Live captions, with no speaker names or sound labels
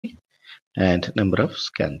and number of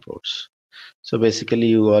scan ports. So basically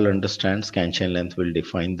you all understand scan chain length will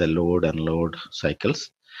define the load unload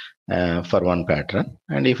cycles for one pattern,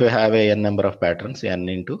 and if you have a n number of patterns, n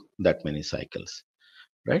into that many cycles,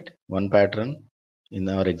 right? One pattern in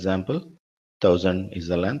our example 1000 is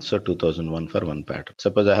the length, so 2001 for one pattern.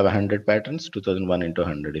 Suppose I have 100 patterns, 2001 into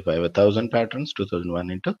 100. If I have 1000 patterns,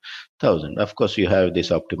 2001 into 1000. Of course you have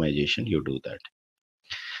this optimization, you do that.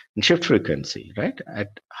 And shift frequency, right?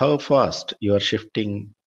 At how fast you are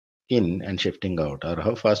shifting in and shifting out, or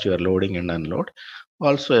how fast you are loading and unload,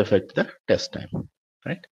 also affect the test time,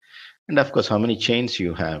 right? And of course how many chains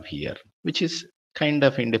you have here, which is kind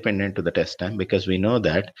of independent to the test time, because we know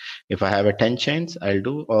that if I have a 10 chains, I'll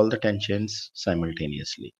do all the 10 chains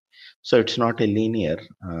simultaneously. So it's not a linear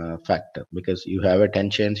factor, because you have a 10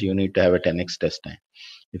 chains, you need to have a 10x test time.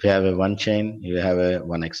 If you have a one chain, you have a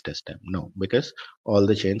 1x test time. No, because all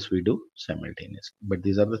the chains we do simultaneously. But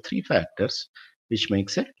these are the three factors which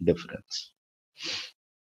makes a difference.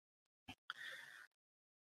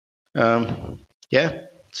 Yeah,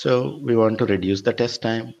 so we want to reduce the test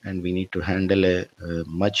time, and we need to handle a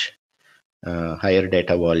much higher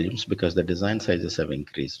data volumes, because the design sizes have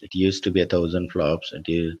increased. It used to be 1,000 flops,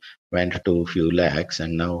 it went to a few lakhs,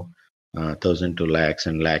 and now 1,000 to lakhs,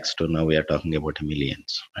 and lakhs to now we are talking about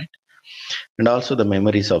millions, right? And also the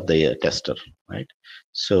memories of the tester, right?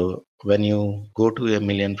 So when you go to a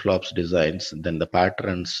million flops designs, then the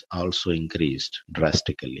patterns also increased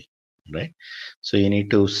drastically, right? So you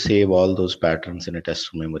need to save all those patterns in a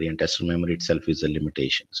tester memory, and tester memory itself is a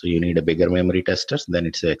limitation. So you need a bigger memory testers, then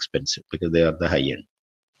it's expensive because they are the high end.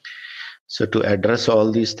 So to address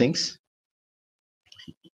all these things,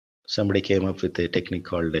 somebody came up with a technique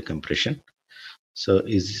called decompression. So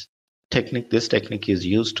this technique is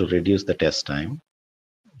used to reduce the test time.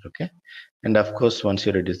 Okay, and of course once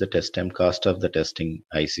you reduce the test time, cost of the testing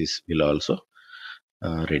ICs will also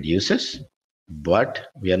reduces, but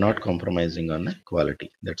we are not compromising on the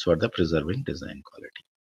quality. That's what the preserving design quality.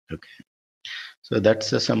 Okay, so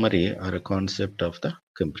that's a summary or a concept of the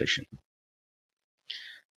compression.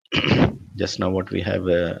 Just now what we have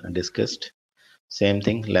discussed, same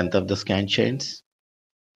thing, length of the scan chains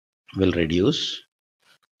will reduce.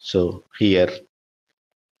 So here,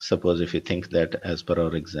 suppose if you think that as per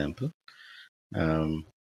our example,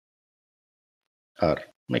 or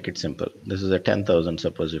make it simple, this is a 10,000.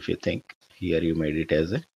 Suppose if you think here you made it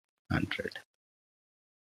as a 100.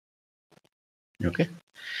 Okay,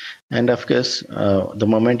 and of course the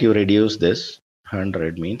moment you reduce this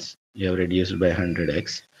 100 means you have reduced by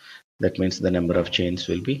 100x. That means the number of chains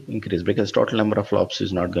will be increased, because total number of flops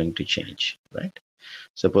is not going to change, right?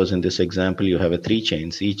 Suppose in this example you have a 3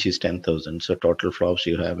 chains, each is 10,000, so total flops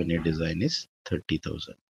you have in your design is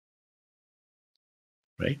 30,000,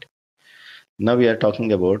 right? Now we are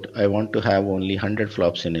talking about, I want to have only 100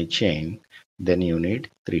 flops in a chain, then you need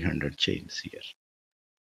 300 chains here,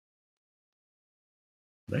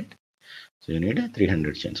 right? So you need a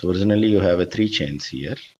 300 chains. Originally you have a 3 chains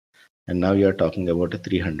here, and now you are talking about a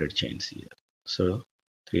 300 chains here. So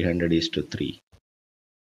 300 is to 3.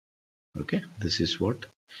 Okay, this is what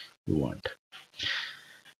you want.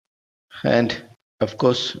 And of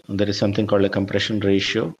course there is something called a compression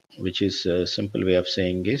ratio, which is a simple way of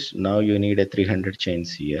saying is, now you need a 300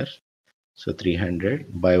 chains here. So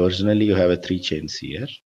 300 by originally you have a 3 chains here.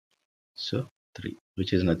 So 3,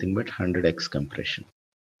 which is nothing but 100x compression.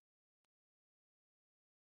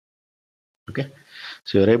 Okay,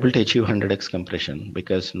 so you're able to achieve 100x compression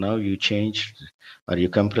because now you changed or you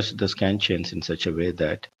compressed the scan chains in such a way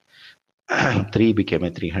that 3 became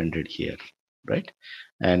a 300 here, right?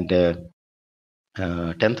 And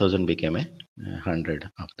 10,000 became a 100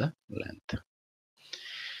 of the length.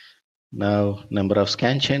 Now number of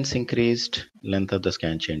scan chains increased, length of the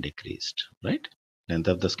scan chain decreased, right? Length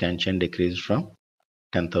of the scan chain decreased from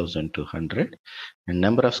 10,000 to 100, and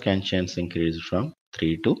number of scan chains increased from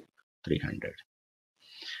 3 to 300.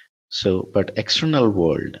 So, but external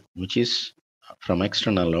world, which is from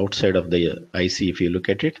external outside of the IC, if you look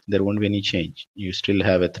at it, there won't be any change. You still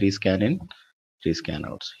have a 3 scan in, 3 scan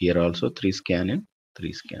outs. Here also 3 scan in,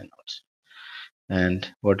 3 scan outs.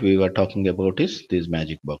 And what we were talking about is these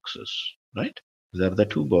magic boxes, right? These are the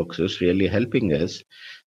 2 boxes really helping us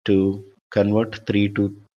to convert 3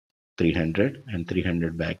 to 300 and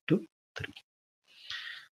 300 back to 3.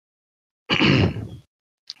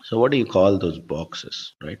 So what do you call those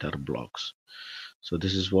boxes, right, or blocks? So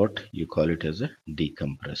this is what you call it as a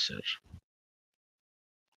decompressor.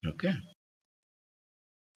 Okay,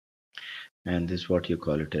 and this is what you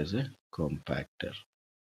call it as a compactor.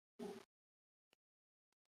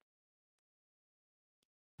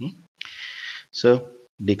 So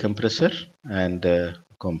decompressor and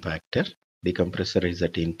compactor. Decompressor is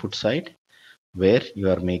at input side where you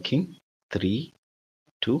are making 3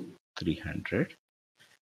 to 300,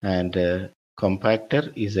 and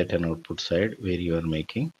compactor is at an output side where you are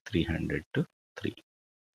making 300 to 3.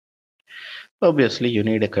 Obviously, you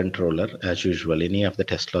need a controller as usual. Any of the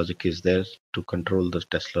test logic is there. To control the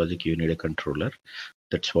test logic, you need a controller.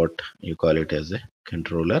 That's what you call it as a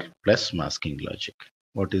controller plus masking logic.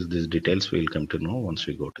 What is these details? We'll come to know once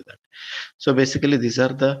we go to that. So basically, these are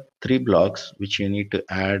the 3 blocks which you need to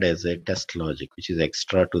add as a test logic, which is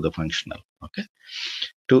extra to the functional, okay,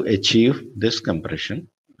 to achieve this compression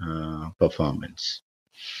performance.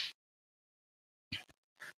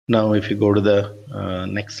 Now, if you go to the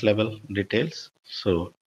next level details,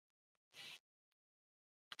 so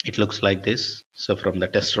it looks like this. So from the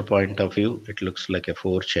tester point of view, it looks like a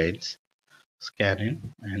 4 chains, scan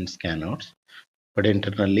in and scan out, but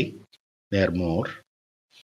internally they are more.